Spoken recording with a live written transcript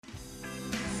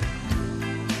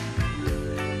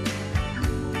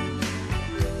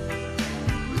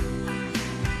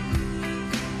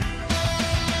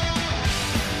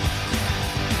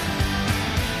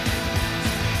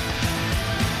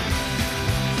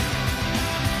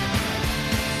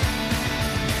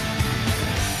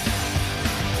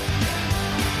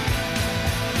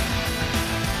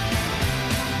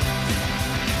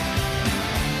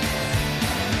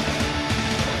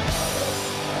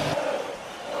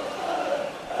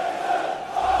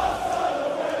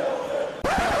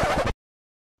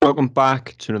Welcome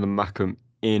back to another Mackem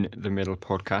in the Middle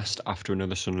podcast after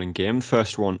another Sunderland game.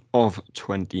 First one of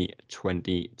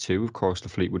 2022. Of course, the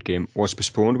Fleetwood game was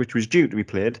postponed, which was due to be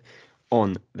played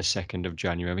on the 2nd of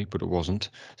January, but it wasn't.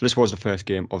 So this was the first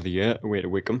game of the year away to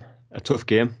Wycombe. A tough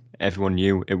game. Everyone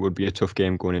knew it would be a tough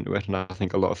game going into it, and I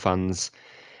think a lot of fans,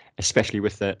 especially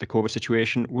with the COVID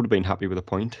situation, would have been happy with a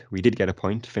point. We did get a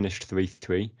point, finished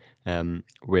 3-3,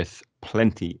 with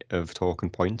plenty of talking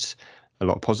points. A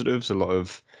lot of positives, a lot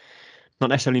of not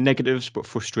necessarily negatives, but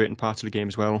frustrating parts of the game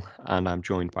as well. And I'm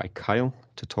joined by Kyle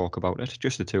to talk about it.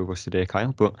 Just the two of us today,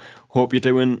 Kyle. But hope you're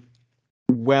doing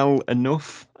well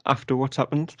enough after what's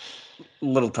happened. A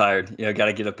little tired. Got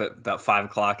to get up at about 5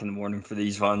 o'clock in the morning for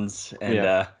these ones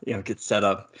and, get set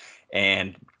up.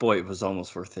 And boy, it was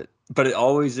almost worth it. But it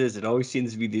always is. It always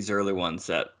seems to be these early ones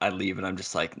that I leave and I'm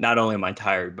just like, not only am I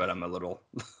tired, but I'm a little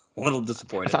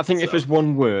disappointed. I think if there's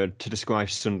one word to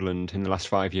describe Sunderland in the last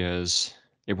 5 years,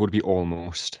 it would be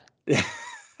almost.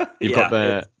 You've got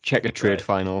the Checkatrade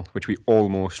final, which we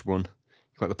almost won.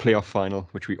 You've got the playoff final,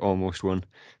 which we almost won.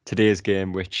 Today's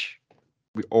game, which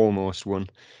we almost won,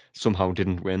 somehow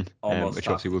didn't win, which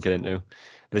obviously we'll get into.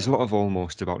 There's a lot of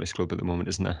almost about this club at the moment,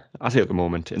 isn't there? I say at the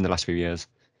moment, in the last few years.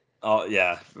 Oh,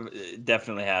 yeah, it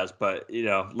definitely has. But,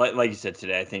 like you said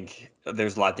today, I think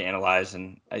there's a lot to analyze,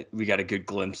 and we got a good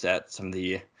glimpse at some of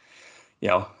the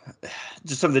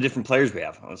just some of the different players we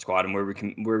have on the squad and where we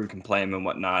can play them and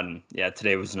whatnot. And yeah,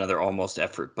 today was another almost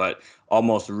effort, but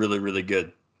almost really, really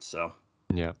good. So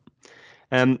yeah,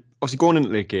 obviously going into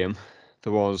the game,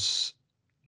 there was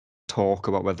talk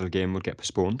about whether the game would get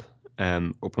postponed.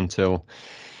 Up until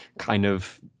kind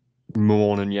of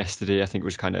morning yesterday, I think it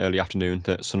was kind of early afternoon,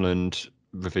 that Sunderland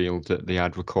revealed that they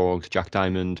had recalled Jack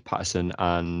Diamond, Patterson,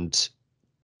 and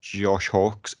Josh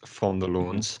Hawkes from the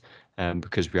loans.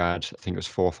 Because we had, I think it was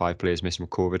 4 or 5 players missing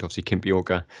with COVID. Obviously,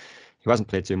 Kimpioka, who hasn't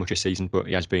played too much this season, but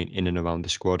he has been in and around the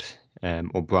squad.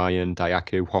 O'Brien,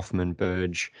 Dayaku, Hoffman,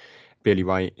 Burge, Bailey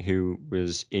White, who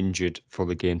was injured for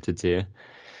the game today.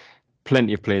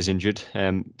 Plenty of players injured.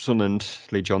 Sunderland,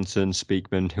 Lee Johnson,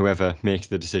 Speakman, whoever makes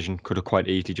the decision could have quite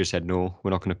easily just said, no,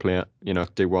 we're not going to play it.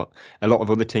 Do what a lot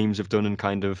of other teams have done and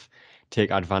kind of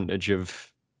take advantage of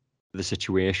the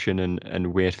situation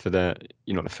and wait for the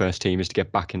first team is to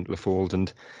get back into the fold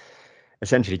and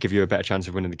essentially give you a better chance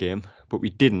of winning the game. But we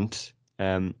didn't.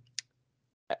 And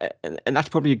that's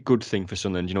probably a good thing for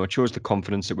Sunderland. It shows the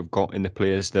confidence that we've got in the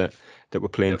players that were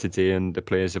playing today and the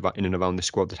players in and around the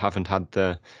squad that haven't had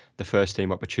the first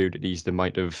team opportunities they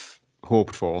might have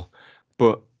hoped for.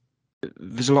 But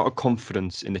there's a lot of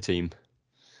confidence in the team.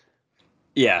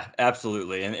 Yeah,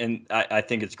 absolutely. And I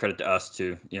think it's credit to us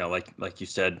to, like you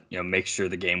said, make sure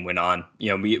the game went on.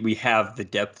 We have the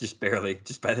depth just barely,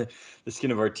 just by the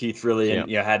skin of our teeth, really.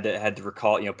 And, had to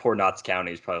recall, poor Notts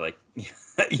County is probably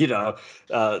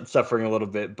like, suffering a little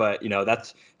bit. But,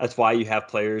 that's why you have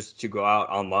players to go out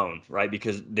on loan, right?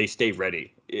 Because they stay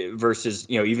ready versus,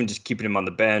 even just keeping them on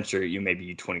the bench or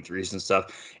maybe U23s and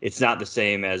stuff. It's not the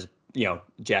same as,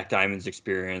 Jack Diamond's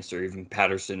experience or even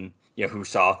Patterson, who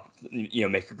saw,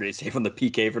 make a great save on the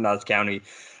PK for Notts County.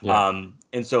 Yeah.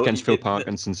 And so against Phil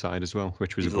Parkinson's side as well,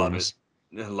 which was a bonus.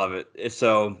 I love it.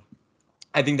 So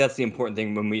I think that's the important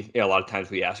thing when we, a lot of times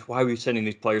we ask, why are we sending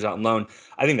these players out on loan?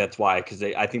 I think that's why, because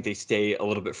I think they stay a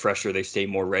little bit fresher. They stay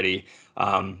more ready,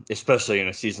 especially in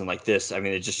a season like this. I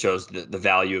mean, it just shows the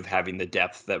value of having the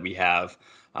depth that we have.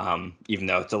 Even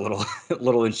though it's a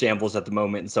little in shambles at the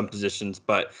moment in some positions,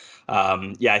 but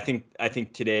I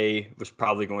think today was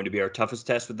probably going to be our toughest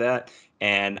test with that,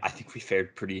 and I think we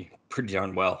fared pretty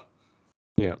darn well.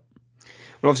 Yeah,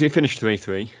 well, obviously, we finished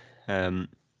 3-3, and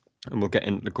we'll get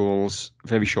into the goals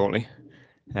very shortly.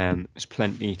 There's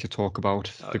plenty to talk about.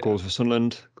 Goals for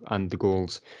Sunderland and the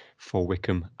goals for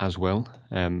Wycombe as well,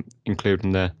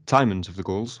 including the timings of the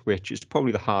goals, which is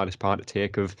probably the hardest part to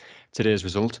take of today's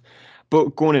result.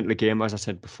 But going into the game, as I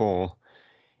said before,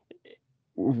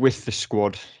 with the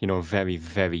squad, very,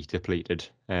 very depleted.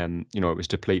 It was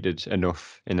depleted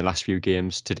enough in the last few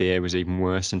games. Today was even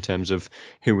worse in terms of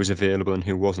who was available and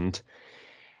who wasn't.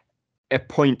 A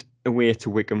point away to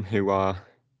Wycombe, who are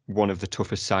one of the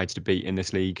toughest sides to beat in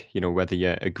this league, whether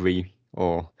you agree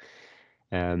or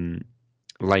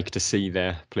like to see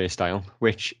their play style,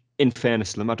 which in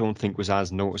fairness to them, I don't think was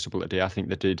as noticeable today. I think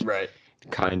they did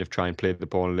kind of try and play the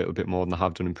ball a little bit more than they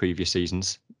have done in previous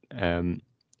seasons.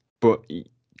 But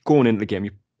going into the game,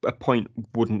 a point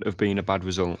wouldn't have been a bad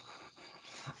result.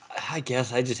 I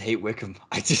guess I just hate Wycombe.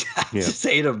 I just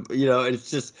hate them.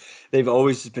 It's just they've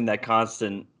always just been that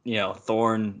constant,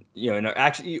 thorn. And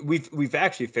actually, we've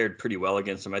actually fared pretty well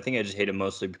against them. I think I just hate them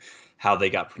mostly how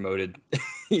they got promoted.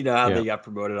 They got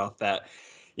promoted off that.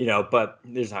 but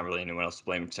there's not really anyone else to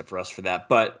blame except for us for that.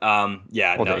 But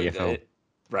yeah, Or the no, AFL.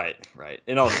 Right.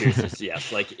 In all seriousness,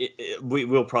 yes. Like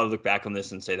we'll probably look back on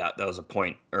this and say that was a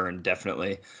point earned,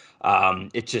 definitely.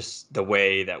 It's just the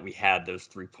way that we had those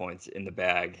 3 points in the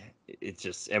bag. It's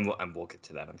just, and we'll get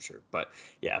to that, I'm sure. But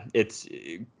yeah, it's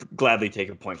gladly take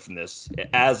a point from this.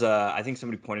 As I think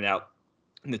somebody pointed out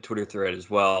in the Twitter thread as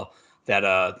well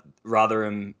that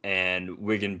Rotherham and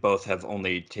Wigan both have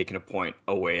only taken a point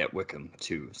away at Wickham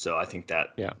too. So I think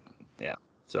that Yeah.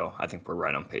 So I think we're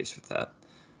right on pace with that.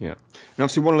 Yeah. And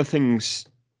obviously, one of the things,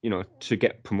 to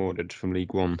get promoted from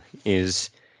League One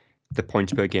is the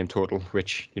points per game total,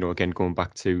 which, again, going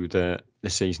back to the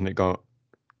season that got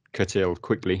curtailed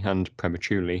quickly and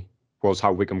prematurely, was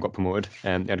how Wigan got promoted. They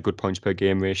had a good points per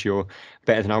game ratio,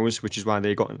 better than ours, which is why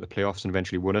they got into the playoffs and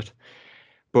eventually won it.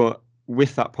 But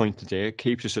with that point today, it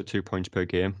keeps us at 2 points per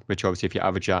game, which obviously, if you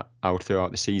average that out throughout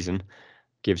the season,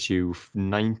 gives you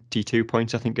 92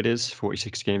 points, I think it is,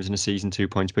 46 games in a season, 2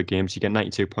 points per game. So you get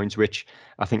 92 points, which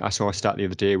I think I saw a stat the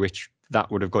other day, which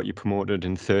that would have got you promoted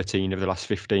in 13 of the last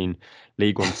 15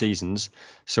 League One seasons.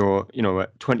 So,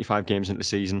 at 25 games into the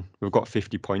season, we've got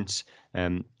 50 points.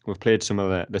 We've played some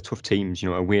of the tough teams,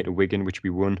 away to Wigan, which we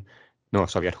won. No,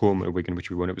 sorry, at home at Wigan, which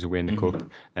we won. It was away in the Cup.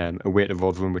 Away to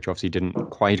Rotherham, which obviously didn't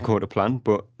quite go to plan,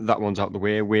 but that one's out the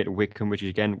way. Away to Wickham, which is,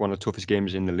 again, one of the toughest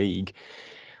games in the league.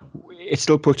 It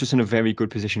still puts us in a very good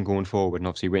position going forward. And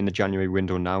obviously, we're in the January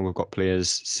window now. We've got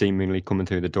players seemingly coming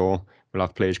through the door. We'll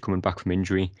have players coming back from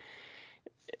injury.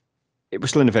 We're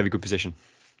still in a very good position.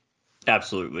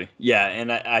 Absolutely. Yeah.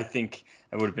 And I think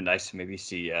it would have been nice to maybe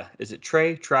see, is it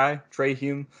Trey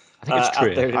Hume? I think it's Out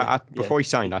Trey. there. Before he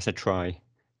signed, I said try,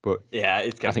 but Yeah,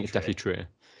 it's I got to think be it's Trey. definitely Trey.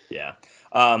 Yeah.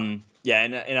 Yeah.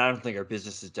 And I don't think our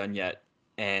business is done yet.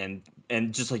 And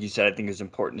just like you said, I think it's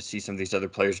important to see some of these other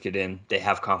players get in. They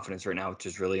have confidence right now, which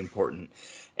is really important.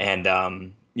 And,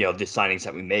 the signings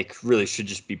that we make really should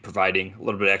just be providing a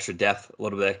little bit of extra depth, a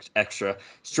little bit extra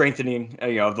strengthening,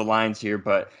 of the lines here.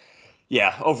 But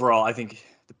yeah, overall, I think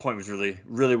the point was really,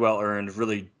 really well earned,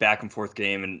 really back and forth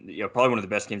game, and probably one of the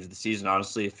best games of the season,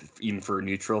 honestly, even for a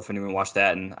neutral, if anyone watched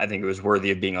that. And I think it was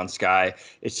worthy of being on Sky.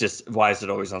 It's just, why is it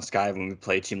always on Sky when we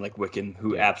play a team like Wickham,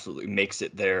 who absolutely makes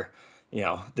it their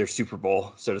Super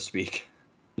Bowl, so to speak?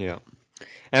 Yeah.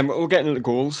 We'll get into the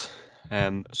goals.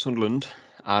 Sunderland,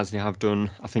 as they have done,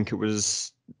 I think it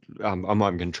was. I'm not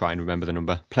even going to try and remember the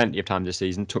number. Plenty of times this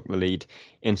season, took the lead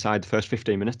inside the first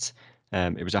 15 minutes.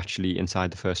 It was actually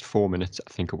inside the first 4 minutes,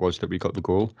 I think it was, that we got the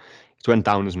goal. It went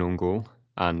down as an own goal,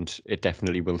 and it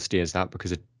definitely will stay as that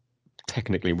because it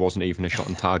technically wasn't even a shot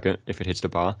on target if it hits the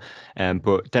bar.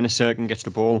 But Dennis Serkin gets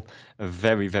the ball, a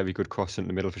very, very good cross in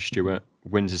the middle for Stewart,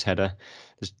 wins his header.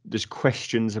 There's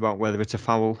questions about whether it's a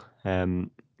foul.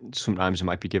 Sometimes it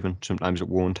might be given, sometimes it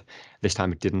won't. This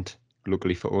time it didn't,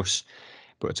 luckily for us.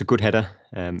 But it's a good header.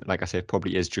 Like I said,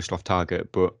 probably is just off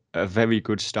target, but a very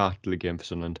good start to the game for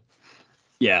Sunderland.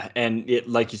 Yeah, and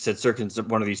like you said, Serkin's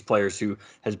one of these players who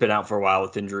has been out for a while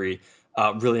with injury.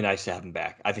 Really nice to have him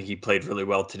back. I think he played really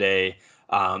well today.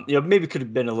 Maybe could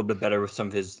have been a little bit better with some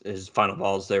of his final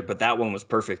balls there, but that one was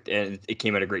perfect, and it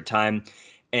came at a great time.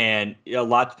 And a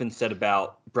lot's been said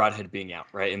about Broadhead being out,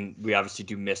 right? And we obviously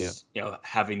do miss,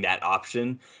 having that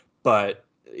option, but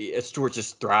Stewart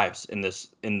just thrives in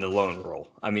the lone role.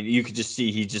 I mean, you could just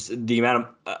see the amount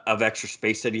of extra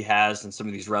space that he has in some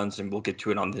of these runs, and we'll get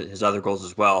to it on his other goals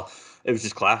as well. It was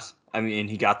just class. I mean,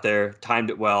 he got there, timed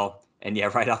it well, and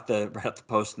right off the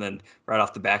post, and then right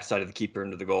off the backside of the keeper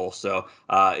into the goal. So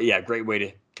great way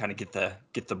to kind of get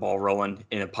the ball rolling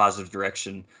in a positive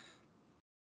direction.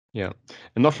 Yeah,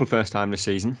 and not for the first time this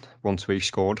season. Once we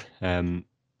scored,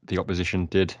 the opposition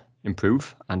did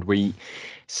improve, and we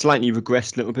slightly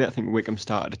regressed a little bit. I think Wickham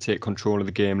started to take control of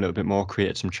the game a little bit more,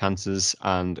 create some chances,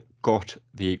 and got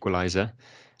the equaliser.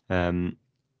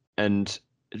 And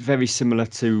very similar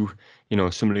to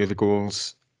some of the other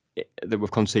goals that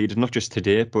we've conceded, not just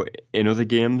today, but in other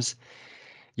games.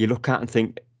 You look at and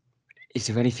think, is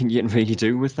there anything you can really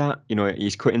do with that?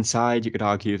 He's cut inside. You could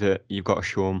argue that you've got to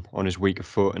show him on his weaker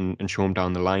foot and show him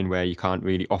down the line where you can't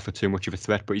really offer too much of a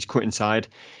threat. But he's cut inside.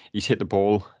 He's hit the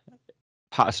ball.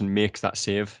 Patterson makes that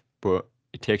save, but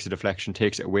it takes a deflection,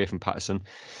 takes it away from Patterson.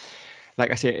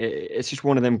 Like I say, it's just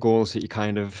one of them goals that you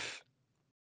kind of,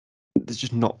 there's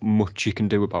just not much you can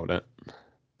do about it.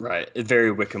 Right, a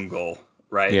very Wickham goal.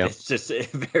 Right, Yeah. it's just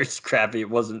very scrappy. It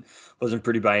wasn't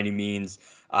pretty by any means.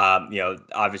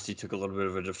 Obviously took a little bit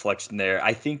of a deflection there.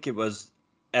 I think it was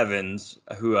Evans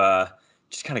who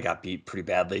just kind of got beat pretty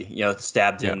badly.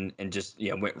 Stabbed in and just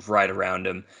went right around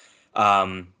him,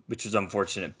 which was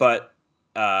unfortunate. But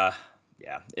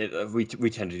Yeah, we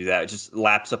tend to do that. It just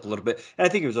laps up a little bit, and I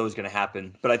think it was always going to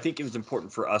happen. But I think it was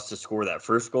important for us to score that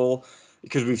first goal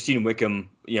because we've seen Wickham,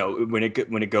 when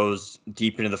it goes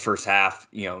deep into the first half,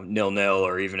 0-0,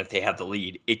 or even if they have the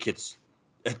lead,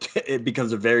 it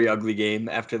becomes a very ugly game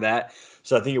after that.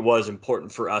 So I think it was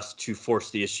important for us to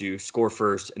force the issue, score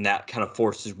first, and that kind of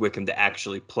forces Wickham to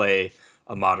actually play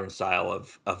a modern style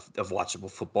of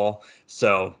watchable football.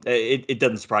 So it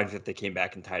doesn't surprise me if they came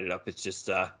back and tied it up. It's just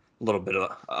a little bit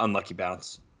of unlucky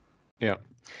bounce. Yeah.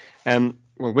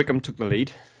 Well, Wickham took the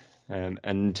lead,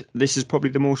 and this is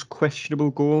probably the most questionable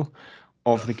goal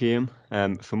of the game,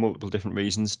 for multiple different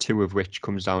reasons, two of which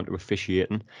comes down to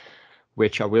officiating,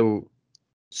 which I will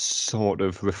sort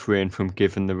of refrain from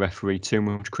giving the referee too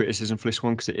much criticism for this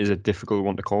one because it is a difficult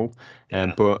one to call.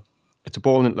 Yeah. But it's a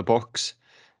ball into the box.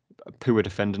 Poor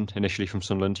defending initially from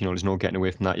Sunderland. There's no getting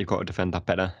away from that. You've got to defend that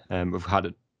better. We've had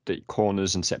it, the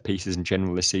corners and set pieces in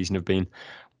general this season have been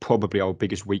probably our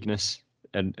biggest weakness.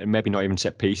 And maybe not even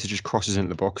set pieces, just crosses into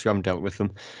the box. We haven't dealt with them.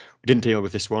 We didn't deal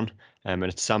with this one. And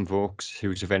it's Sam Vokes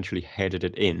who's eventually headed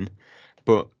it in.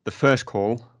 But the first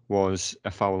call was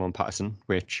a foul on Patterson,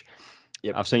 which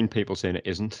I've seen people saying it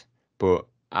isn't. But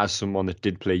as someone that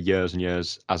did play years and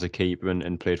years as a keeper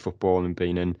and played football and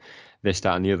been in this,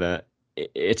 that, and the other,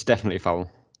 it's definitely a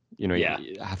foul. Yeah.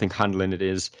 I think handling it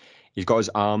is. He's got his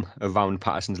arm around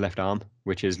Patterson's left arm,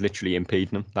 which is literally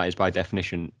impeding him. That is by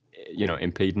definition,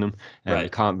 impeding him. Right. He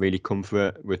can't really come for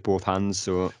it with both hands,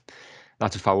 so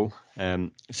that's a foul.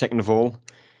 Second of all,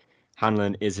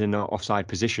 Hanlon is in an offside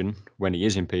position when he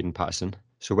is impeding Patterson.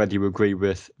 So whether you agree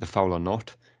with the foul or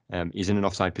not, he's in an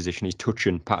offside position. He's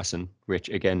touching Patterson, which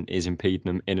again is impeding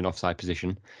him in an offside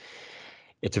position.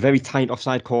 It's a very tight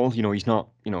offside call. He's not,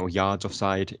 yards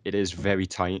offside. It is very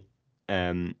tight.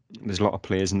 There's a lot of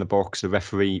players in the box. The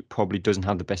referee probably doesn't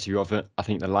have the best view of it. I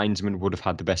think the linesman would have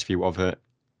had the best view of it,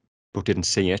 but didn't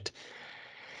see it.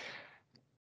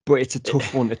 But it's a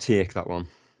tough one to take, that one.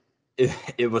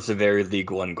 It was a very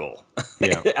League One goal.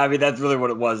 Yeah. I mean, that's really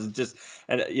what it was. It's just,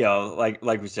 and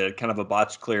like we said, kind of a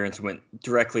botched clearance, went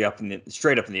directly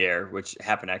straight up in the air, which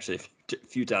happened actually a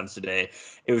few times today.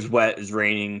 It was wet, it was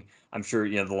raining. I'm sure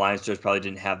the Lions just probably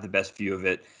didn't have the best view of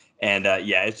it, and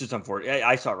it's just unfortunate.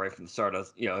 I saw it right from the start.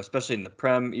 Especially in the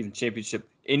Prem, even Championship,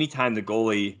 anytime the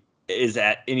goalie is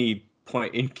at any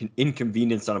point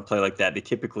inconvenience on a play like that, they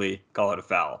typically call it a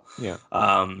foul. Yeah.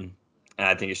 And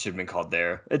I think it should have been called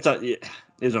there. It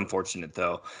is unfortunate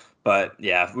though, but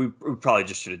yeah, we probably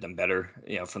just should have done better,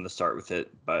 from the start with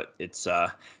it. But it's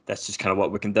that's just kind of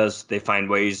what Wickham does. They find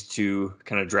ways to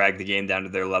kind of drag the game down to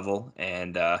their level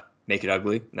and make it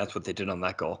ugly. And that's what they did on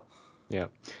that goal. Yeah.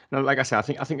 No, like I said,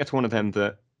 I think it's one of them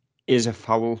that is a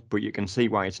foul, but you can see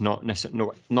why it's not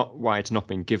necessarily not why it's not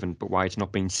being given, but why it's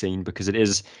not being seen because it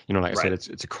is, like I said,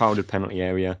 it's a crowded penalty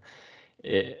area.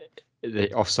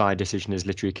 The offside decision is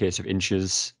literally a case of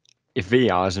inches. If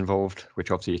VAR is involved,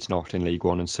 which obviously it's not in League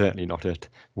One and certainly not at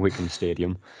Wickham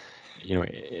Stadium,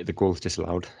 the goal is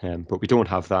disallowed. But we don't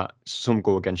have that. Some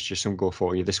go against you, some go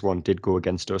for you. This one did go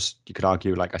against us. You could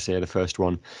argue, like I say, the first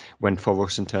one went for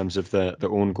us in terms of the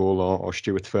own goal or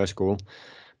Stewart's first goal.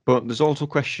 But there's also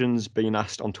questions being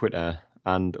asked on Twitter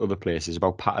and other places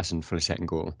about Patterson for the second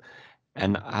goal.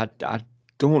 And I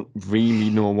don't really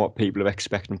know what people are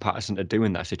expecting Patterson to do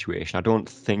in that situation.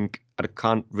 I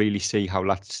can't really see how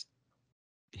that's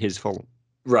his fault.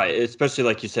 Right, especially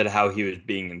like you said, how he was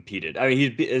being impeded. I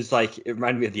mean, it's like it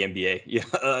reminded me of the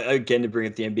NBA. Again, to bring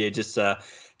up the NBA,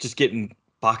 just getting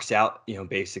boxed out.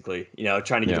 Basically,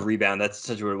 trying to get a rebound. That's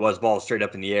essentially what it was. Ball straight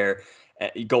up in the air.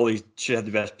 Goalie should have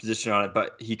the best position on it,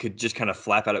 but he could just kind of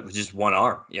flap at it with just one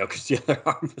arm. Because the other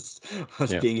arm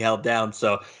was being held down.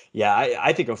 So yeah,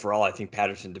 I think overall, I think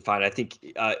Patterson defined. I think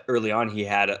early on he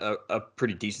had a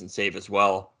pretty decent save as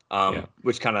well,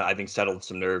 which kind of I think settled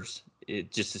some nerves.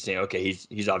 Just to say, okay,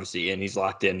 he's obviously in, he's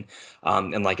locked in,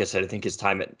 and like I said, I think his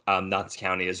time at Notts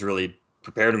County has really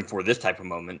prepared him for this type of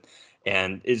moment,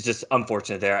 and it's just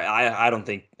unfortunate there. I don't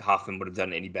think Hoffman would have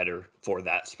done any better for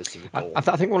that specific goal. I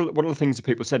think one of the things that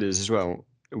people said is as well,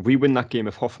 we win that game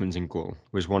if Hoffman's in goal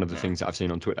was one of the things that I've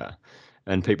seen on Twitter,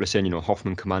 and people are saying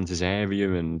Hoffman commands his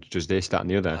area and does this, that, and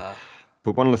the other.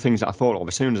 But one of the things that I thought of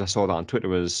as soon as I saw that on Twitter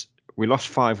was we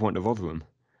lost 5-1 to Rotherham.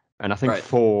 And I think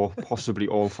 4, possibly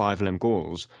all 5 of them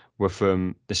goals were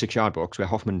from the 6-yard box where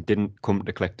Hoffman didn't come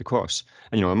to collect the cross.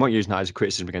 And, I'm not using that as a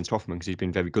criticism against Hoffman because he's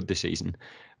been very good this season.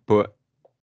 But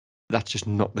that's just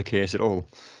not the case at all.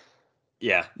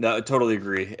 Yeah, no, I totally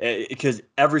agree. Because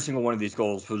every single one of these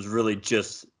goals was really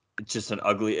just an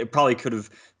ugly. It probably could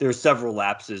have. There were several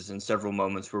lapses and several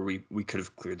moments where we could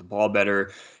have cleared the ball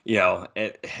better.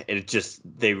 It just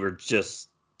they were just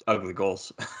ugly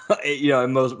goals.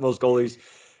 And most goalies,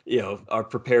 are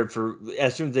prepared for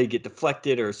as soon as they get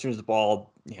deflected or as soon as the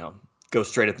ball, goes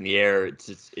straight up in the air.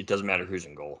 It doesn't matter who's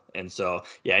in goal. And so,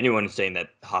 yeah, anyone saying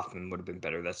that Hoffman would have been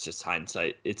better, that's just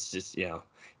hindsight. It's just,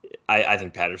 I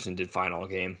think Patterson did fine all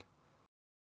game.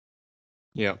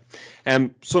 Yeah.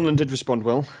 Sunderland did respond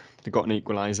well. They got an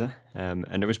equaliser,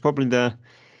 and it was probably the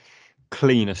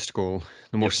cleanest goal,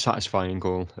 the most satisfying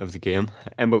goal of the game.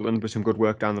 Embleton with some good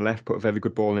work down the left, put a very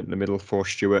good ball into the middle for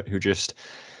Stewart, who just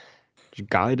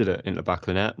guided it into the back of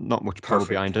the net. Not much power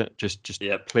behind it, just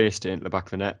placed it into the back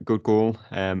of the net. Good goal.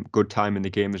 Good time in the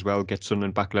game as well. Get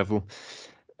Sunderland back level.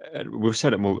 We've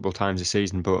said it multiple times this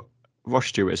season, but Ross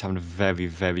Stewart is having a very,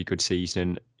 very good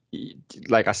season.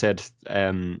 Like I said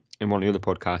in one of the other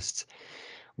podcasts,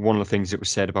 one of the things that was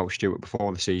said about Stewart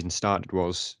before the season started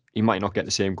was he might not get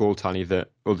the same goal tally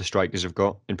that other strikers have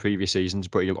got in previous seasons,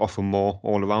 but he'll offer more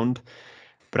all around.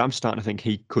 But I'm starting to think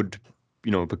he could,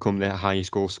 become the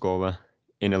highest goal scorer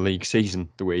in a league season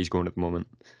the way he's going at the moment.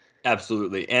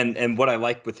 Absolutely. And what I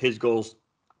like with his goals,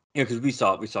 because we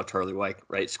saw Charlie White,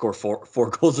 right, score four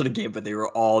goals in a game, but they were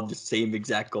all the same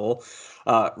exact goal.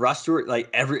 Ross Stewart,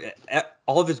 like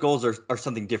all of his goals are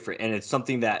something different, and it's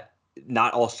something that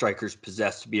not all strikers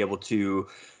possess to be able to,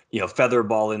 feather a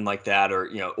ball in like that,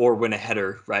 or win a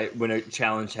header, right, win a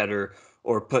challenge header,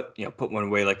 or put one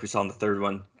away like we saw in the third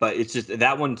one. But it's just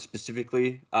that one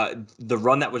specifically, the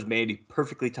run that was made, he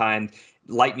perfectly timed,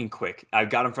 lightning quick. I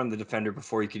got in front of the defender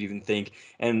before he could even think.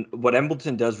 And what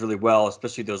Embleton does really well,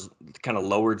 especially those kind of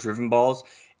lower driven balls,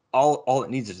 all it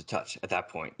needs is a touch at that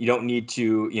point. You don't need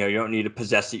to, you don't need to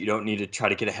possess it. You don't need to try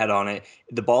to get a head on it.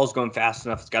 The ball's going fast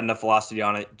enough. It's got enough velocity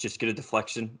on it. Just get a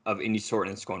deflection of any sort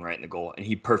and it's going right in the goal. And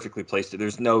he perfectly placed it.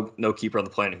 There's no keeper on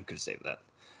the planet who could have saved that.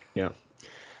 Yeah.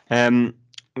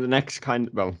 The next one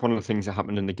of the things that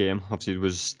happened in the game, obviously,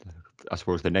 was, I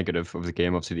suppose, the negative of the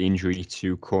game. Obviously, the injury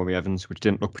to Corey Evans, which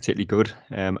didn't look particularly good.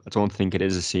 I don't think it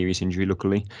is a serious injury,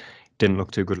 luckily. Didn't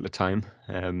look too good at the time.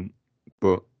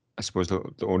 But I suppose the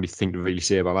only thing to really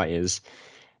say about that is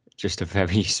just a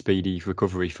very speedy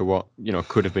recovery for what,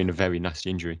 could have been a very nasty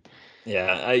injury.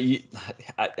 Yeah,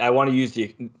 I want to use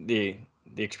the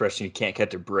expression "you can't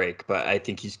catch a break," but I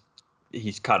think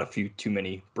he's caught a few too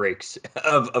many breaks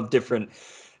of different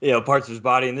parts of his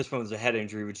body, and this one was a head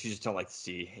injury, which you just don't like to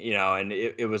see, and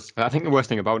it was. I think the worst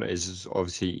thing about it is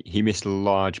obviously he missed a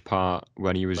large part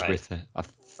when he was with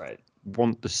Right.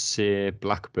 want to say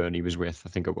Blackburn he was with, I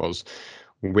think it was,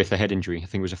 with a head injury. I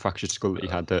think it was a fractured skull that he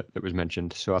had that was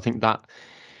mentioned. So I think that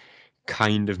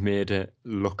kind of made it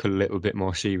look a little bit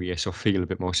more serious or feel a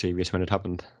bit more serious when it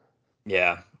happened.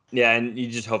 Yeah. And you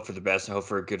just hope for the best and hope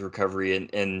for a good recovery,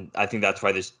 and I think that's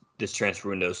why this transfer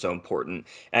window is so important.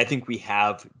 And I think we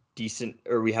have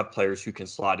players who can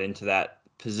slot into that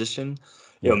position.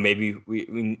 Maybe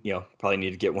we probably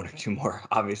need to get one or two more,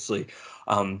 obviously.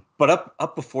 But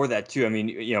up before that too. I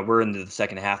mean, we're into the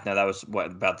second half now. That was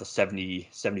about the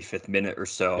 75th minute or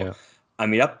so. Yeah. I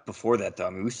mean, up before that, though,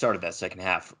 I mean, we started that second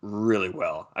half really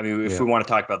well. I mean, if we want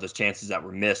to talk about those chances that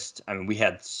were missed, I mean, we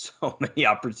had so many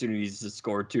opportunities to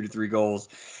score 2 to 3 goals.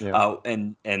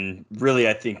 And really,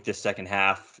 I think this second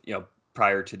half,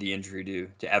 prior to the injury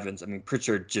to Evans, I mean,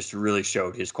 Pritchard just really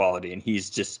showed his quality, and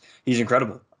he's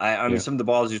incredible. I mean, some of the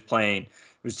balls he was playing it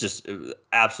was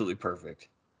absolutely perfect.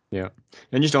 Yeah.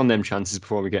 And just on them chances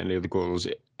before we get into the goals,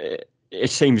 it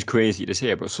seems crazy to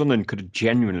say, but Sunderland could have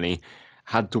genuinely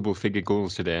had double-figure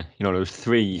goals today. There was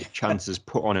 3 chances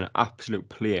put on an absolute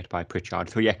plate by Pritchard,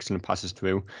 3 excellent passes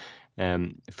through.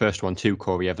 First one to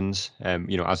Corey Evans,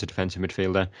 as a defensive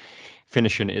midfielder.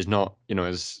 Finishing is not,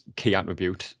 his key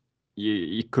attribute.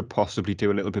 You could possibly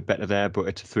do a little bit better there, but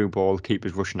it's a through ball.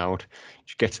 Keeper's rushing out.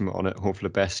 Just gets him on it. Hope for the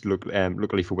best.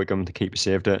 Luckily for Wigan, the keeper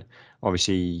saved it.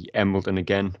 Obviously, Embleton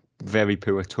again, very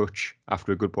poor touch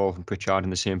after a good ball from Pritchard,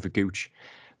 and the same for Gooch.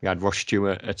 We had Ross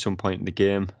Stewart at some point in the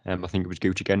game. I think it was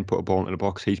Gooch again, put a ball into the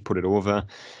box. He's put it over.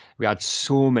 We had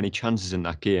so many chances in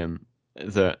that game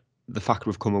that the fact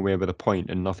we've come away with a point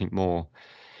and nothing more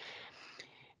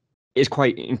is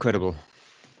quite incredible.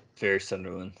 Very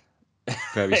Sunderland.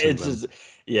 Very Sunderland.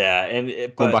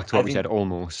 Going back to what we said,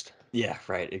 almost. Yeah,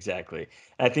 right, exactly.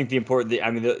 I think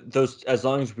those, as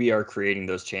long as we are creating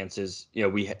those chances,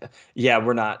 we're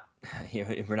not,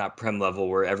 we're not Prem level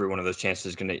where every one of those chances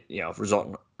is going to,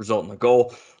 result in a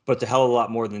goal, but it's a hell of a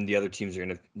lot more than the other teams are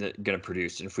going to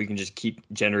produce. And if we can just keep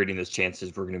generating those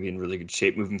chances, we're going to be in really good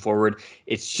shape moving forward.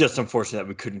 It's just unfortunate that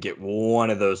we couldn't get one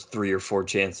of those 3 or 4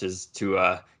 chances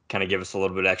to kind of give us a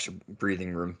little bit extra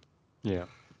breathing room. Yeah.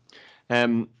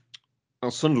 Well,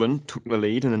 Sunderland took the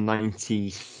lead in the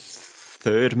 93rd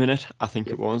 83rd minute, I think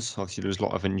it was. Obviously, there was a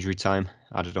lot of injury time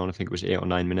added on. I think it was 8 or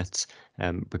 9 minutes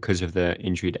because of the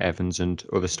injury to Evans and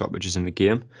other stoppages in the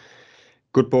game.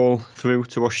 Good ball through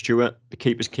to Ross Stewart. The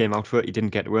keepers came out for it. He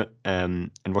didn't get to it.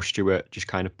 And Ross Stewart just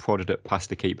kind of prodded it past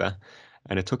the keeper.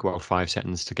 And it took about 5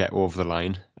 seconds to get over the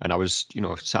line. And I was,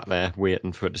 sat there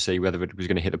waiting for it to see whether it was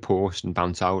going to hit a post and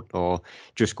bounce out or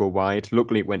just go wide.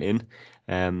 Luckily, it went in.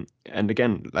 And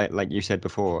again, like you said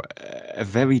before, a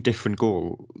very different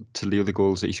goal to the other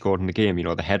goals that he scored in the game.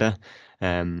 The header,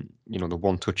 the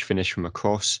one-touch finish from a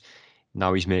cross.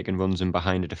 Now he's making runs in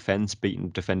behind a defence, beating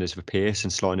defenders for pace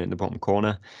and slotting it in the bottom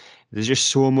corner. There's just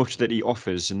so much that he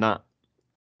offers, and that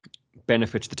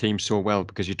benefits the team so well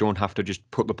because you don't have to just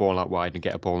put the ball out wide and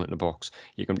get a ball in the box.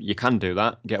 You can do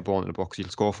that, get a ball in the box, you'll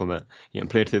score from it. You can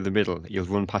play it through the middle, you'll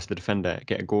run past the defender,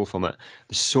 get a goal from it.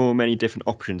 There's so many different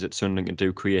options that Sunderland can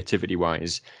do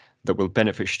creativity-wise that will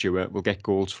benefit Stewart, will get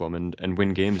goals from and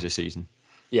win games this season.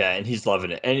 Yeah, and he's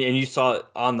loving it, and you saw it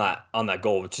on that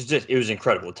goal, which is just, it was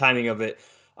incredible. The timing of it,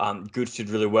 Gooch did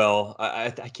really well. I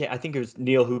think it was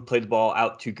Neil who played the ball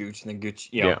out to Gooch, and then Gooch,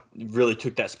 really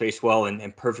took that space well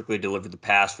and perfectly delivered the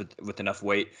pass with enough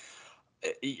weight.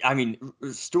 I mean,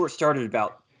 Stewart started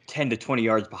about 10 to 20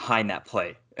 yards behind that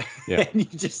play, Yeah. and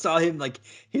you just saw him like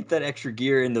hit that extra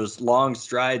gear in those long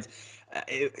strides.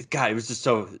 It was just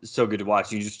so good to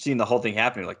watch. You just seeing the whole thing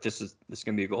happening. Like this is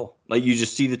gonna be a goal. Like you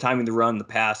just see the timing, the run, the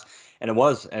pass, and it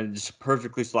was, and just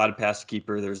perfectly slotted past the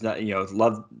keeper. There's not,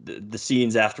 love the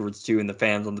scenes afterwards too, and the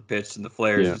fans on the pitch and the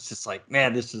flares. Yeah. It's just like,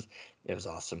 man, it was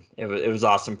awesome. It was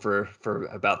awesome for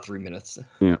about 3 minutes.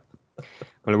 Yeah.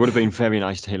 Well, it would have been very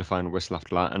nice to hear the final whistle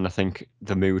after that, and I think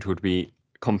the mood would be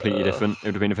completely different. It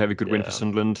would have been a very good win for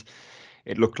Sunderland.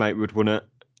 It looked like we would won it.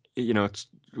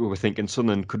 We were thinking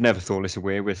Sunderland could never throw this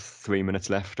away with 3 minutes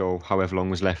left or however long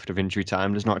was left of injury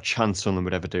time. There's not a chance Sunderland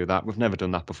would ever do that. We've never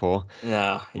done that before.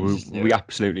 No, we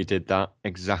absolutely did that.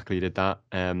 Exactly did that.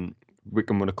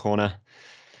 Wickham won a corner.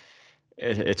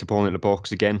 It's a ball in the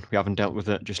box again. We haven't dealt with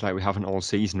it, just like we haven't all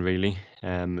season, really.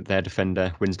 Their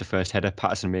defender wins the first header.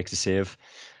 Patterson makes a save.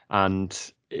 And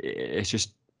it's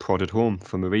just prodded home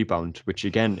from a rebound, which,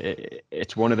 again,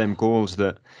 it's one of them goals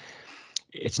that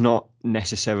it's not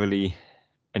necessarily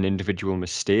an individual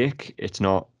mistake. It's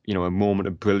not, a moment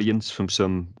of brilliance from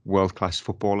some world-class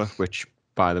footballer, which,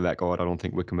 by the record, I don't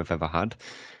think Wickham have ever had.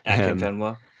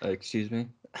 Akinfenwa, excuse me.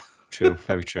 True,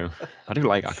 very true. I do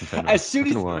like Akinfenwa. As soon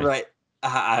as why. Right,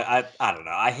 I don't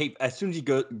know. I hate as soon as he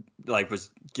was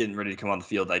getting ready to come on the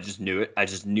field. I just knew it. I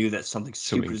just knew that something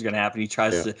stupid was going to happen. He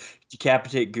tries to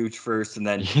decapitate Gooch first, and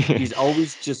then he's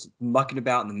always just mucking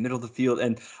about in the middle of the field.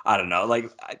 And I don't know.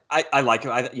 Like I like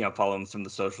him. I follow him from the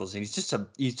socials, and he's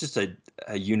just a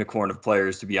unicorn of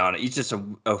players. To be honest, he's just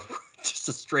just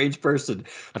a strange person.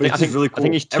 But I think really cool. I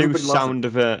think he's too sound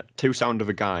of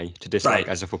a guy to dislike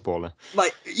as a footballer.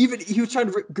 Like even he was trying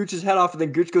to rip Gooch's head off, and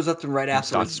then Gooch goes up to him right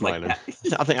afterwards. Smiling. Like,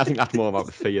 I think that's more about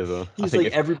the fear, though. I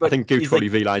think Gooch probably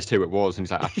realised who it was, and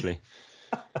he's like, actually.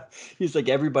 He's like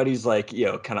everybody's like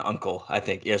kind of uncle. I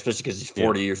think especially because he's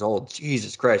 40 years old.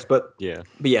 Jesus Christ! But yeah.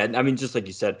 I mean, just like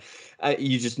you said,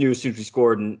 you just knew as soon as we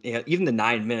scored, and even the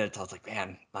 9 minutes, I was like,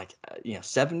 man, like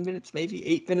 7 minutes, maybe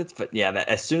 8 minutes. But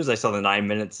as soon as I saw the 9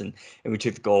 minutes and we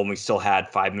took the goal, and we still had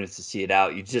 5 minutes to see it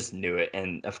out, you just knew it.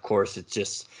 And of course, it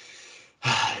just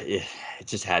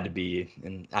had to be.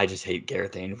 And I just hate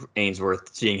Gareth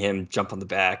Ainsworth, seeing him jump on the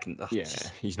back. And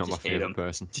he's not my favorite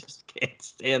person. Just can't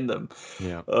stand them.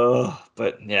 Yeah.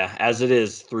 But as it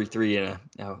is, 3-3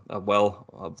 and a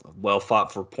well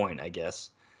fought for point, I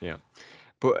guess. Yeah.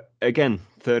 But again,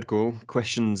 third goal,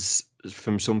 questions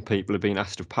from some people have been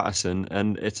asked of Patterson,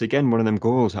 and it's again one of them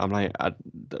goals. I'm like, I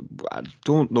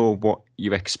don't know what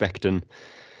you're expecting.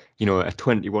 A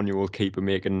 21-year-old keeper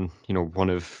making, one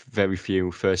of very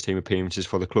few first-team appearances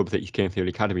for the club that he came through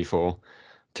the academy for,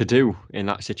 to do in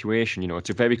that situation. It's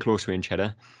a very close-range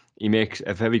header. He makes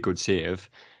a very good save,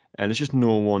 and there's just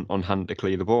no one on hand to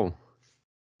clear the ball.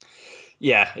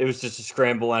 Yeah, it was just a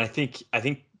scramble, and I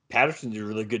think Patterson did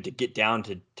really good to get down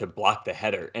to block the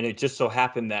header, and it just so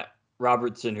happened that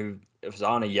Robertson, who was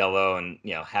on a yellow and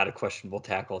had a questionable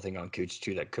tackle thing on Cooch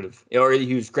too, that could have, or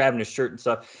he was grabbing his shirt and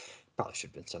stuff. Probably should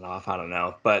have been sent off. I don't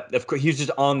know. But of course, he was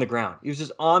just on the ground.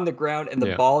 And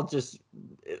the ball just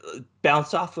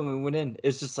bounced off him and went in.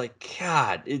 It's just like,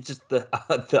 God, it's just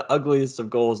the ugliest of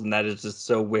goals. And that is just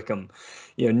so Wickham.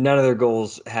 None of their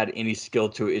goals had any skill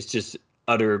to it. It's just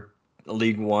utter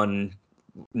League One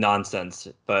nonsense.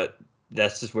 But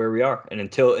that's just where we are. And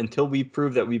until we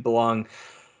prove that we belong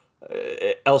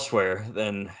elsewhere,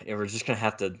 then we're just going to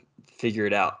have to figure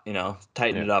it out,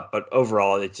 tighten it up. But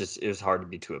overall, it was hard to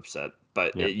be too upset.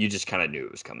 But you just kind of knew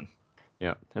it was coming.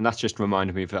 Yeah, and that's just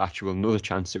reminded me of the actual another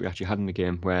chance that we actually had in the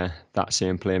game where that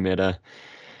same player made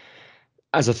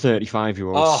as a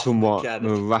 35-year-old, Oh my somewhat God,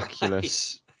 that's right.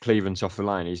 miraculous clearance off the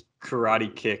line. He's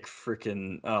Karate kick,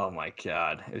 freaking! Oh my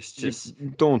God, it's you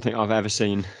just don't think I've ever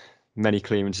seen many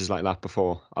clearances like that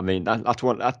before. I mean, that's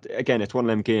one. Again, it's one of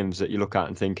them games that you look at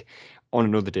and think, on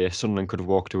another day, Sunderland could have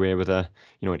walked away with an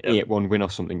yep. 8-1 win or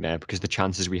something there because the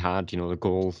chances we had, the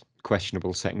goal,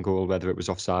 questionable second goal, whether it was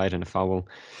offside and a foul,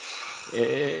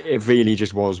 it really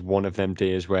just was one of them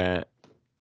days where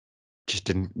just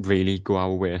didn't really go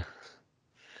our way.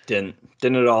 Didn't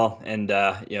at all, and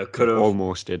could It have.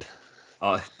 almost did.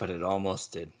 But it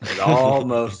almost did. It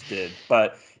almost did.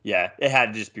 But yeah, it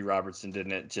had to just be Robertson,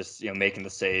 didn't it? Just making the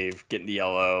save, getting the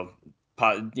yellow,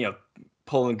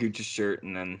 pulling Gooch's shirt,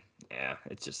 and then yeah,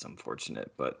 it's just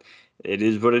unfortunate. But it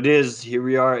is what it is. Here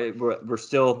we are. We're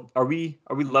still. Are we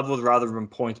level with Rotherham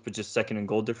points, but just second in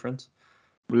goal difference?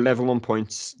 Level on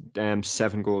points,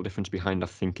 7 goal difference behind, I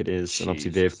think it is, and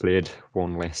obviously they've Jesus. played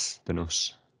one less than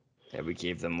us. Yeah, we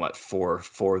gave them what four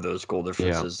of those goal Yeah.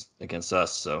 differences against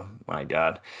us. So my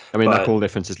God. I mean, that But goal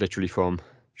difference is literally from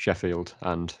Sheffield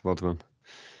and Rotherham.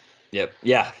 yep,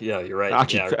 yeah, you're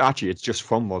right. Yeah, Actually, it's just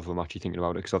from Rotherham, actually, thinking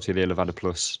about it, because obviously they'll have had a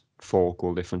 +4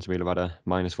 goal difference, we'll have had a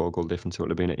 -4 goal difference, so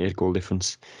it'll have been an 8 goal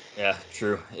difference. yeah,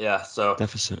 true. Yeah, so.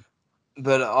 Deficit.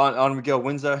 But on we go.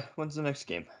 When's the next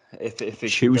game? If it doesn't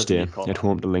Tuesday get called at off,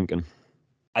 home to Lincoln.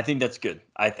 I think that's good.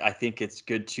 I think it's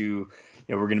good to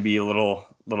we're going to be a little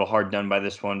hard done by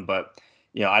this one, but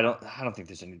I don't think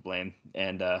there's any blame,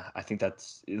 and I think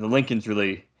that's the Lincoln's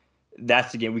really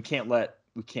that's the game we can't let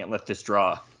this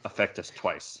draw affect us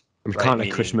twice, We right? can't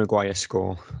let Chris Meaning, Maguire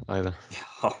score either.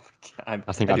 oh, I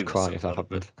think I I'd do miss cry him if a that little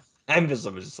bit. happened. I miss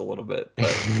him just a little bit,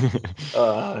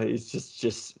 but. It's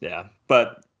just yeah,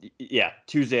 but yeah,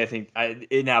 Tuesday. I think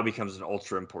it now becomes an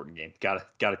ultra important game.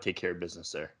 Gotta take care of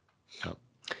business there.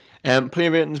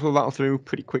 Player ratings will rattle through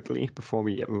pretty quickly before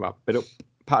we wrap it up.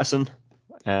 Patterson,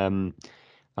 like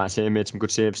I say, made some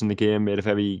good saves in the game. Made a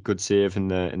very good save in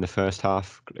the first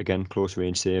half. Again, close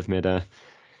range save. Made a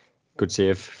good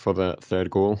save for the third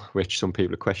goal, which some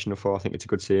people are questioning for. I think it's a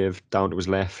good save down to his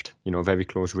left. Very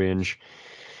close range.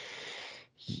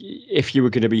 If you were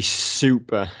going to be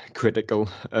super critical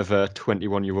of a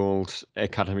 21-year-old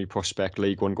academy prospect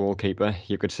League One goalkeeper,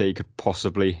 you could say he could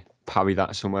possibly parry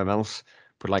that somewhere else.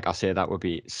 But like I say, that would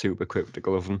be super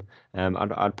critical of him.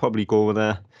 I'd probably go with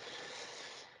a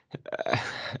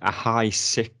high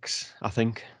 6, I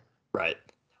think. Right.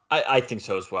 I think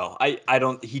so as well. I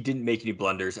don't. He didn't make any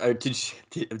blunders. Just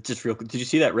real quick, did you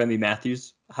see that Remy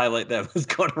Matthews highlight that was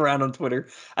going around on Twitter?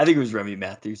 I think it was Remy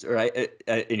Matthews. Or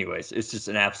anyways, it's just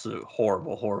an absolute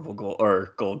horrible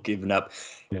goal given up,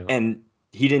 Yeah. and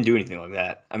he didn't do anything like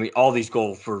that. I mean, all these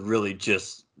goals were really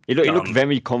just He looked dumb.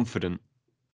 very confident.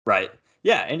 Right.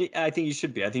 Yeah, and I think he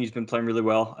should be. I think he's been playing really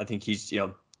well. I think he's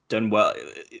done well.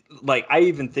 Like I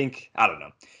even think I don't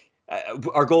know.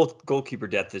 Our goalkeeper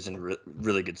depth is in a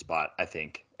really good spot, I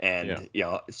think. And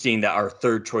seeing that our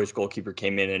third choice goalkeeper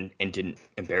came in and didn't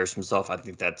embarrass himself, I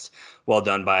think that's well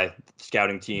done by the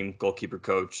scouting team, goalkeeper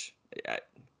coach.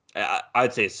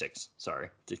 I'd say a 6. Sorry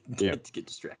to get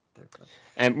distracted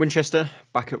there. Winchester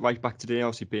back at right back today.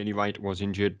 Obviously, Bailey Wright was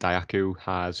injured. Diaku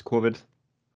has COVID.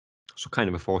 So kind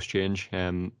of a forced change.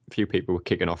 A few people were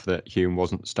kicking off that Hume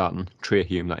wasn't starting. Trey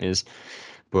Hume, that is.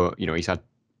 But, he's had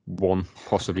 1,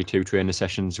 possibly 2 training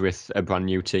sessions with a brand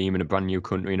new team in a brand new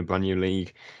country in a brand new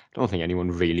league. I don't think anyone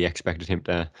really expected him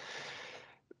to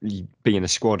be in the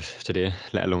squad today,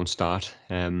 let alone start.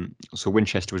 So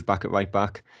Winchester was back at right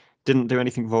back. Didn't do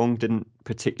anything wrong. Didn't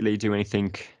particularly do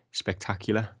anything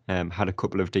spectacular. Had a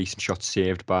couple of decent shots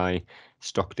saved by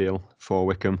Stockdale for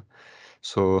Wickham.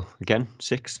 So again,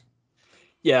 6.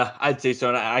 Yeah, I'd say so.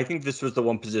 And I think this was the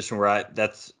one position where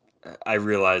I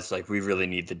realized like we really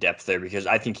need the depth there because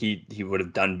I think he would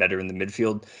have done better in the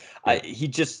midfield. Yeah. He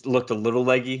just looked a little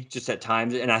leggy just at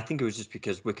times, and I think it was just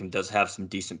because Wickham does have some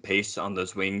decent pace on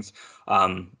those wings.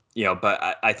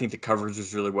 But I think the coverage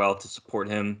was really well to support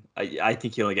him. I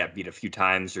think he only got beat a few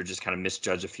times or just kind of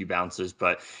misjudged a few bounces,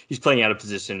 but he's playing out of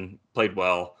position, played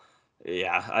well.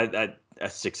 Yeah, a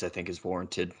 6 I think is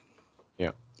warranted.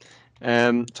 Yeah.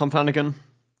 Tom Flanagan,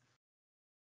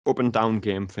 up and down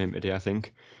game for him today, I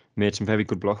think. Made some very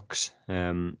good blocks.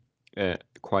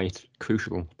 Quite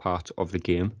crucial part of the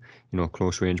game.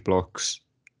 Close range blocks,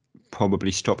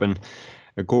 probably stopping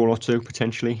a goal or two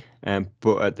potentially.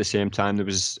 But at the same time, there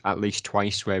was at least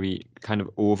twice where he kind of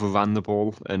overran the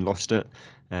ball and lost it,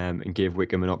 and gave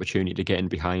Wickham an opportunity to get in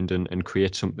behind and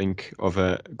create something of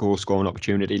a goal scoring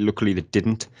opportunity. Luckily, they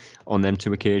didn't on them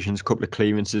 2 occasions. A couple of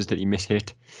clearances that he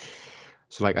mishit.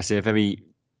 So like I say, a very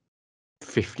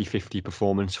 50-50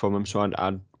 performance from him. So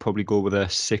I'd probably go with a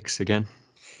 6 again.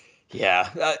 Yeah,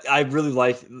 I really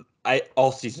like. I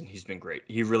all season he's been great.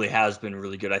 He really has been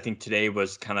really good. I think today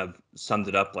was kind of summed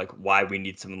it up, like why we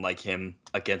need someone like him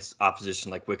against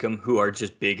opposition like Wickham, who are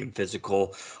just big and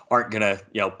physical, aren't gonna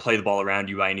play the ball around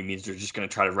you by any means. They're just gonna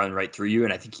try to run right through you.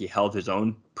 And I think he held his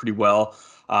own pretty well.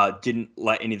 Didn't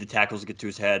let any of the tackles get to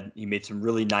his head. He made some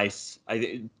really nice,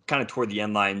 kind of toward the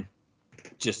end line,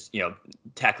 just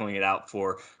tackling it out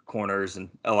for corners and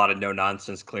a lot of no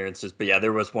nonsense clearances. But yeah,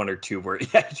 there was one or two where he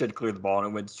tried to clear the ball and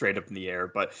it went straight up in the air.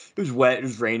 But it was wet, it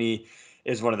was rainy. It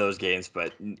was one of those games.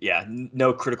 But yeah,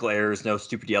 no critical errors, no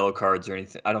stupid yellow cards or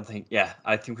anything. I don't think. Yeah,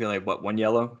 I think we only had one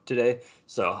yellow today.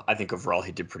 So I think overall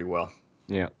he did pretty well.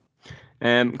 Yeah.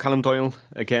 Callum Doyle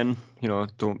again.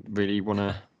 Don't really want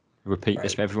to repeat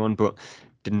this for everyone, but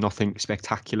did nothing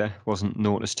spectacular. Wasn't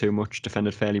noticed too much.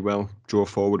 Defended fairly well. Drove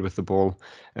forward with the ball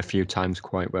a few times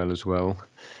quite well as well.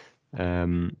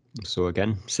 So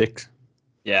again, 6.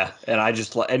 Yeah, and I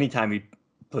just anytime he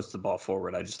puts the ball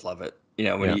forward, I just love it.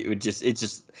 When Yeah. he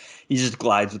he just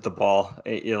glides with the ball.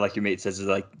 Like your mate says, is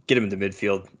like get him in the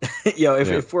midfield.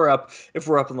 If we're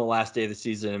up on the last day of the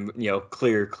season,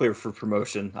 clear for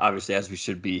promotion, obviously as we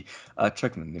should be,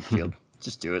 chuck him in midfield.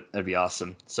 Just do it. That'd be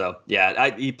awesome. So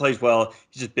yeah, he plays well.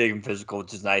 He's just big and physical,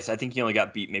 which is nice. I think he only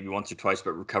got beat maybe once or twice,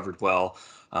 but recovered well.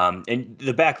 And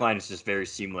the back line is just very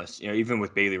seamless. Even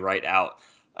with Bailey Wright out,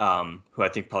 who I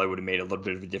think probably would have made a little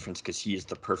bit of a difference because he is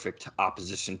the perfect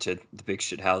opposition to the big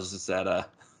shit houses that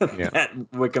that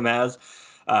Wickham has.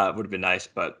 Would have been nice,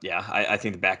 but yeah, I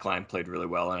think the back line played really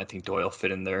well, and I think Doyle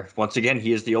fit in there. Once again,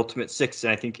 he is the ultimate 6,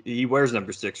 and I think he wears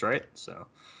number 6, right? So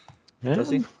does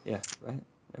he? Yeah, right.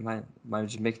 Am I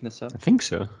just making this up? I think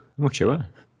so. I'm not sure. Yeah,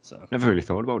 so Never really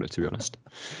thought about it, to be honest.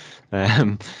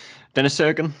 Dennis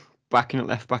Sergan back in at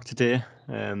left back today.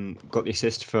 Got the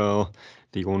assist for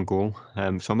the own goal.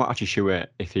 So I'm not actually sure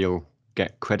if he'll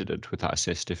get credited with that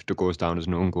assist if it goes down as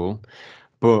an own goal.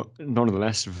 But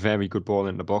nonetheless, very good ball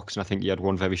in the box. And I think he had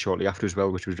one very shortly after as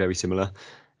well, which was very similar.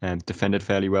 Defended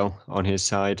fairly well on his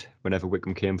side whenever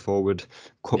Wickham came forward.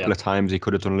 A couple of times he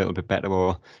could have done a little bit better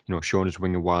or, shown his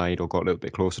winger wide or got a little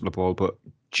bit closer to the ball, but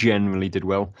generally did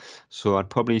well. So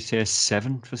I'd probably say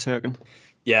 7 for Sergan.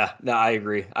 Yeah, no, I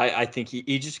agree. I think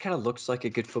he just kind of looks like a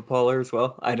good footballer as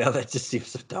well. I know that just seems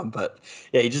so dumb, but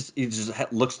yeah, he just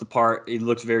looks the part. He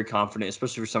looks very confident,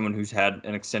 especially for someone who's had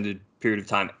an extended period of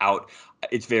time out.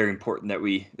 It's very important that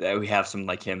we have someone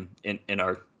like him in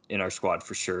our squad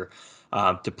for sure,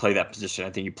 to play that position.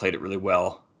 I think he played it really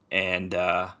well, and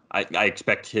I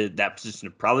expect that position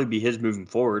to probably be his moving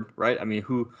forward. Right? I mean,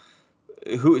 who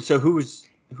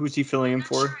is he filling in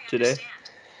for today?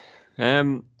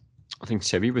 I think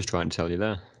Sebi was trying to tell you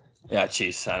there. Yeah,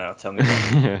 jeez, I know. Tell me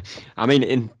more. I mean,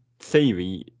 in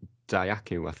theory,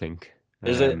 Dayaku, I think.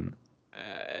 Is it?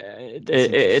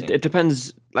 It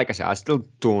depends. Like I said, I still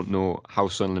don't know how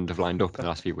Sunderland have lined up in the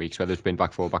last few weeks, whether it's been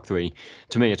back 4, back 3.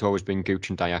 To me, it's always been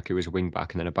Gooch and Dayaku as a wing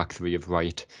back, and then a back 3 of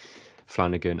Wright,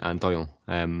 Flanagan, and Doyle.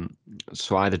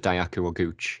 So either Dayaku or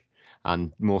Gooch,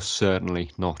 and most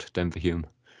certainly not Denver Hume.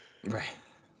 Right.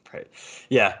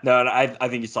 Yeah, no, and I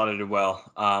think he slotted it well.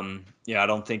 I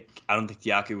don't think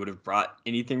Diaku would have brought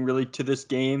anything really to this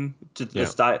game, to the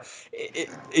style.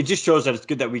 It just shows that it's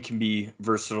good that we can be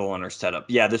versatile in our setup.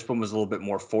 Yeah, this one was a little bit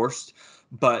more forced,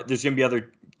 but there's going to be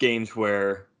other games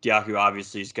where Diaku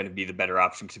obviously is going to be the better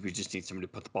option because we just need someone to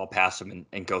put the ball past him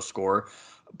and go score.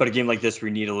 But a game like this,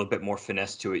 we need a little bit more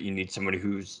finesse to it. You need somebody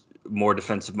who's more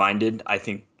defensive minded. I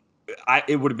think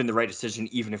it would have been the right decision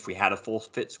even if we had a full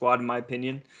fit squad, in my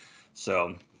opinion.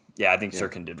 So, yeah, I think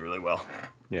Serkin did really well.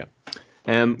 Yeah.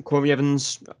 Corey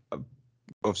Evans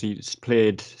obviously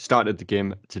started the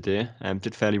game today,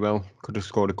 did fairly well. Could have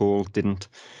scored a goal, didn't.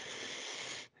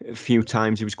 A few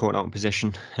times he was caught out in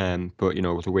possession, but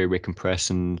with the way we compress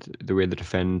and the way they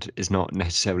defend is not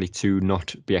necessarily to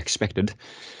not be expected.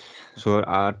 So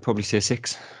I'd probably say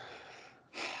 6.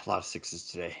 A lot of 6s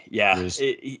today. Yeah,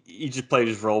 he just played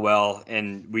his role well,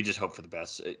 and we just hope for the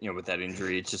best. With that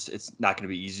injury, it's not going to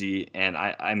be easy, and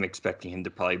I'm expecting him to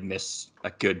probably miss a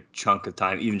good chunk of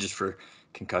time, even just for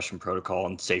concussion protocol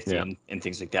and safety and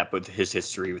things like that. But his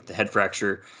history with the head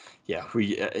fracture, yeah,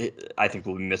 I think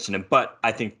we'll be missing him. But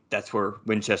I think that's where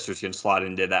Winchester's going to slot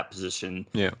into that position.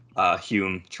 Yeah.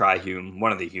 Hume,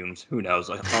 one of the Humes, who knows?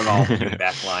 On all Hume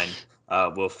back line,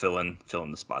 will fill in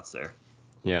the spots there.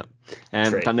 Yeah.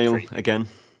 Daniel, again,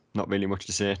 not really much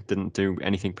to say. Didn't do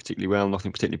anything particularly well,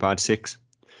 nothing particularly bad. 6.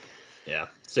 Yeah,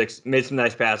 6. Made some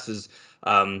nice passes.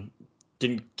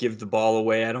 Didn't give the ball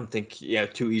away, I don't think,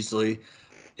 too easily.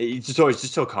 he's just always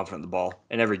just so confident in the ball.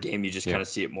 And every game, you just Yeah. kind of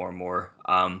see it more and more.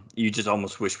 You just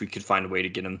almost wish we could find a way to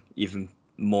get him even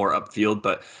more upfield.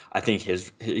 But I think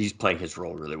he's playing his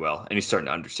role really well, and he's starting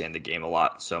to understand the game a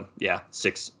lot. So yeah,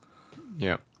 6.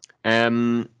 Yeah.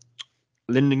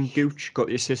 Lyndon Gooch got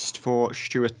the assist for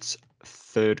Stewart's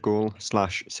third goal /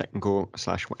 second goal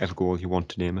 / whatever goal you want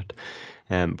to name it.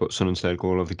 But Sunderland's third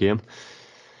goal of the game.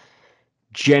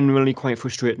 Generally quite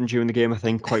frustrating during the game, I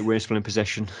think, quite wasteful in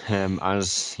possession,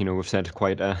 as we've said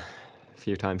quite a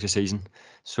few times this season.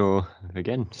 So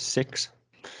again, 6.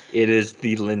 It is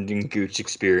the Lyndon Gooch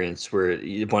experience where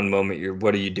one moment you're,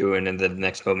 what are you doing? And then the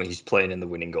next moment he's playing in the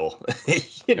winning goal.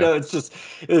 It's just,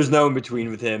 there's no in between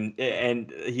with him.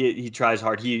 And he tries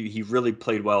hard. He really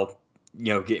played well,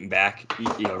 getting back,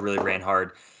 really ran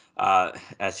hard,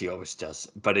 as he always does.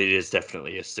 But it is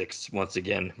definitely a 6. Once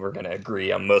again, we're going to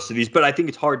agree on most of these, but I think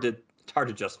it's hard to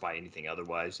justify anything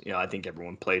otherwise. I think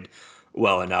everyone played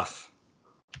well enough.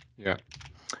 Yeah.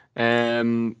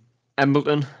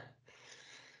 Embleton,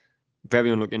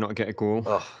 very unlucky not to get a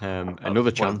goal.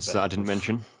 Another chance that I didn't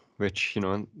mention, which,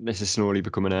 this is slowly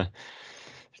becoming a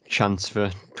chance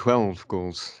for 12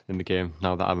 goals in the game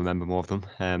now that I remember more of them.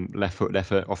 Left foot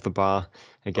effort off the bar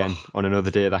again on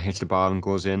another day that hits the bar and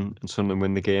goes in, and Sunderland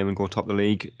win the game and go top the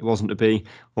league. It wasn't to be,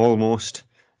 almost,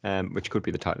 which could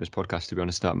be the title of this podcast, to be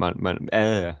honest. That amount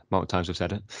of times I've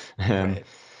said it. Right.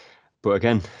 But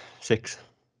again, 6.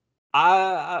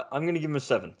 I'm going to give him a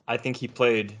 7. I think he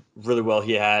played really well.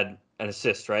 He had an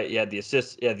assist, right? He had the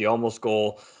assist, he had the almost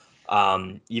goal.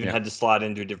 Even had to slide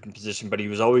into a different position, but he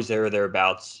was always there or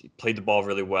thereabouts. He played the ball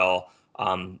really well.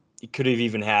 He could have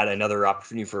even had another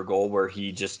opportunity for a goal where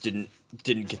he just didn't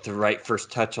get the right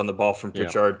first touch on the ball from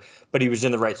Pritchard, but he was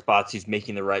in the right spots. He's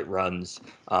making the right runs.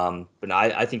 But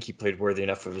I think he played worthy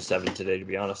enough of a 7 today, to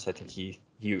be honest. I think he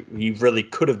really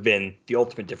could have been the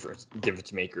ultimate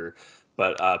difference maker,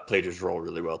 but played his role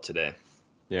really well today.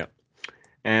 Yeah.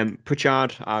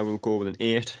 Pritchard, I will go with an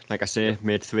 8. Like I say,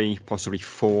 made 3, possibly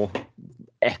 4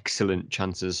 excellent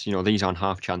chances. These aren't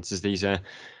half chances. These are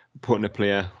putting a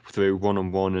player through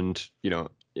one-on-one, and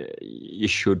you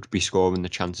should be scoring the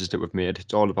chances that we've made.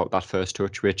 It's all about that first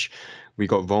touch, which we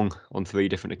got wrong on 3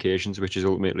 different occasions, which is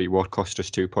ultimately what cost us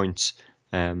 2 points,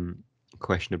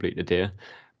 questionably today.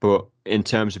 But in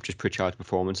terms of just Pritchard's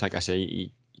performance, like I say,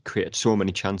 he created so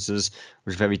many chances. It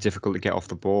was very difficult to get off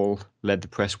the ball. Led the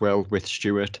press well with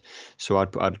Stewart, so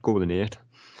I'd go with an 8.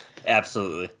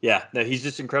 Absolutely, yeah. No, he's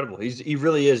just incredible. He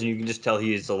really is, and you can just tell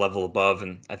he is a level above.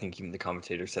 And I think even the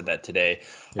commentator said that today.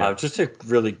 Just a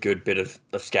really good bit of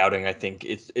scouting. I think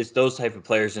it's those type of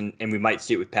players, and we might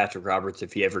see it with Patrick Roberts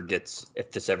if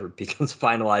this ever becomes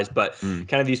finalized. But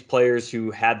kind of these players who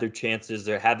had their chances,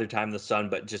 they had their time in the sun,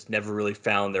 but just never really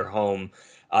found their home.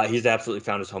 He's absolutely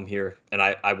found his home here, and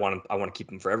I want to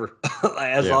keep him forever,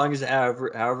 long as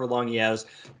however long he has.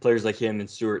 Players like him and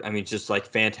Stewart, I mean, just like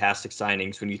fantastic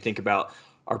signings. When you think about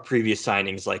our previous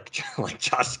signings, like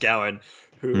Josh Gowan,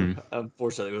 who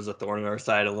unfortunately was a thorn in our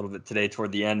side a little bit today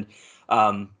toward the end.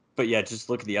 But yeah, just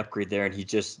look at the upgrade there, and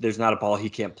there's not a ball he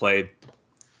can't play.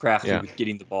 Crafty with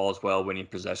getting the ball as well, winning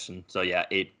possession. So yeah,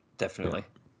 8 definitely.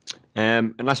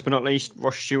 And last but not least,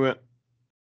 Ross Stewart.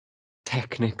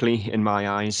 Technically, in my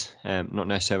eyes, not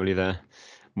necessarily the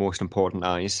most important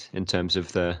eyes in terms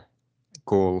of the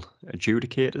goal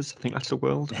adjudicators. I think that's the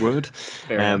word.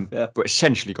 But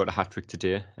essentially got a hat-trick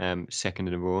today, second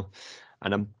in a row.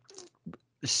 And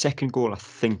the second goal, I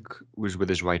think, was with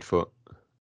his right foot.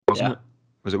 Wasn't it?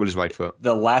 Was it with his right foot?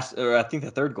 I think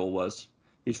the third goal was.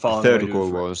 He's following the third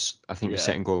goal was. I think the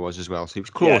second goal was as well. So he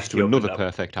was close to another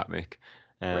perfect hat-trick.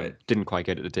 Didn't quite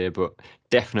get it today, but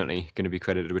definitely going to be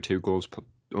credited with 2 goals.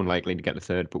 Unlikely to get the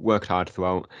third, but worked hard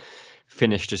throughout.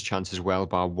 Finished his chances well,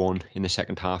 bar 1 in the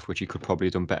second half, which he could probably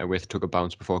have done better with. Took a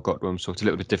bounce before it got to him, so it's a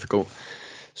little bit difficult.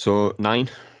 So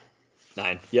 9.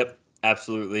 9. Yep.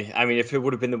 Absolutely. I mean, if it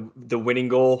would have been the winning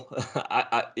goal,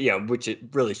 which it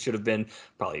really should have been,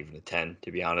 probably even a 10,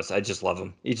 to be honest. I just love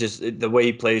him. He just, the way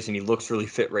he plays, and he looks really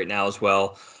fit right now as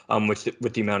well.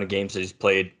 With the amount of games that he's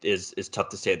played is tough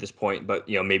to say at this point, but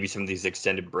maybe some of these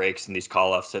extended breaks and these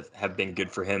call-offs have been good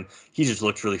for him. He just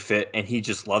looks really fit, and he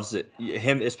just loves it.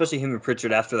 Especially him and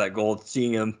Pritchard after that goal,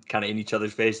 seeing him kind of in each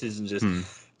other's faces and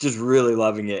just really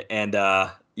loving it. And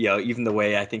even the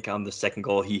way I think on the second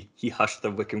goal he hushed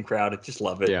the Wickham crowd. I just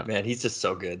love it, man. He's just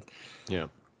so good. Yeah.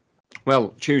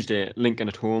 Well, Tuesday, Lincoln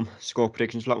at home. Score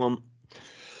predictions for that one?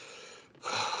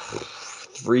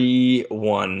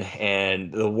 3-1,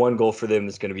 and the one goal for them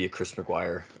is going to be a Chris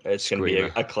Maguire. It's going to be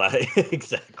a classic.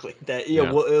 Exactly. That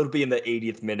it'll be in the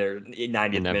 80th minute or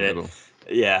 90th minute.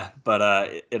 Yeah,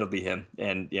 but it'll be him,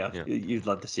 and Yeah. you'd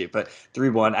love to see it. But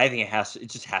 3-1, I think it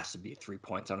just has to be 3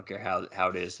 points. I don't care how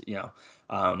it is,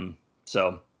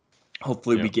 So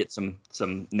hopefully Yeah. we get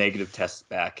some negative tests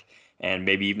back, and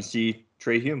maybe even see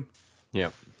Trey Hume.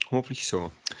 Yeah, hopefully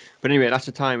so. But anyway, that's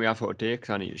the time we have for today because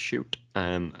I need to shoot.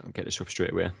 I'll get this up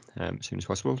straight away as soon as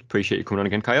possible. Appreciate you coming on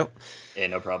again, Kyle. Yeah,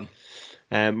 no problem.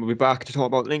 We'll be back to talk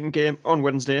about Lincoln game on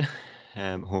Wednesday.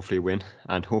 Hopefully win,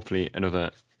 and hopefully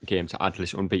another game to add to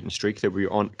this unbeaten streak that we're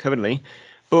on currently.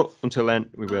 But until then,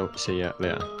 we will see you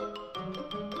later.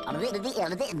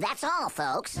 That's all,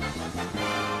 folks.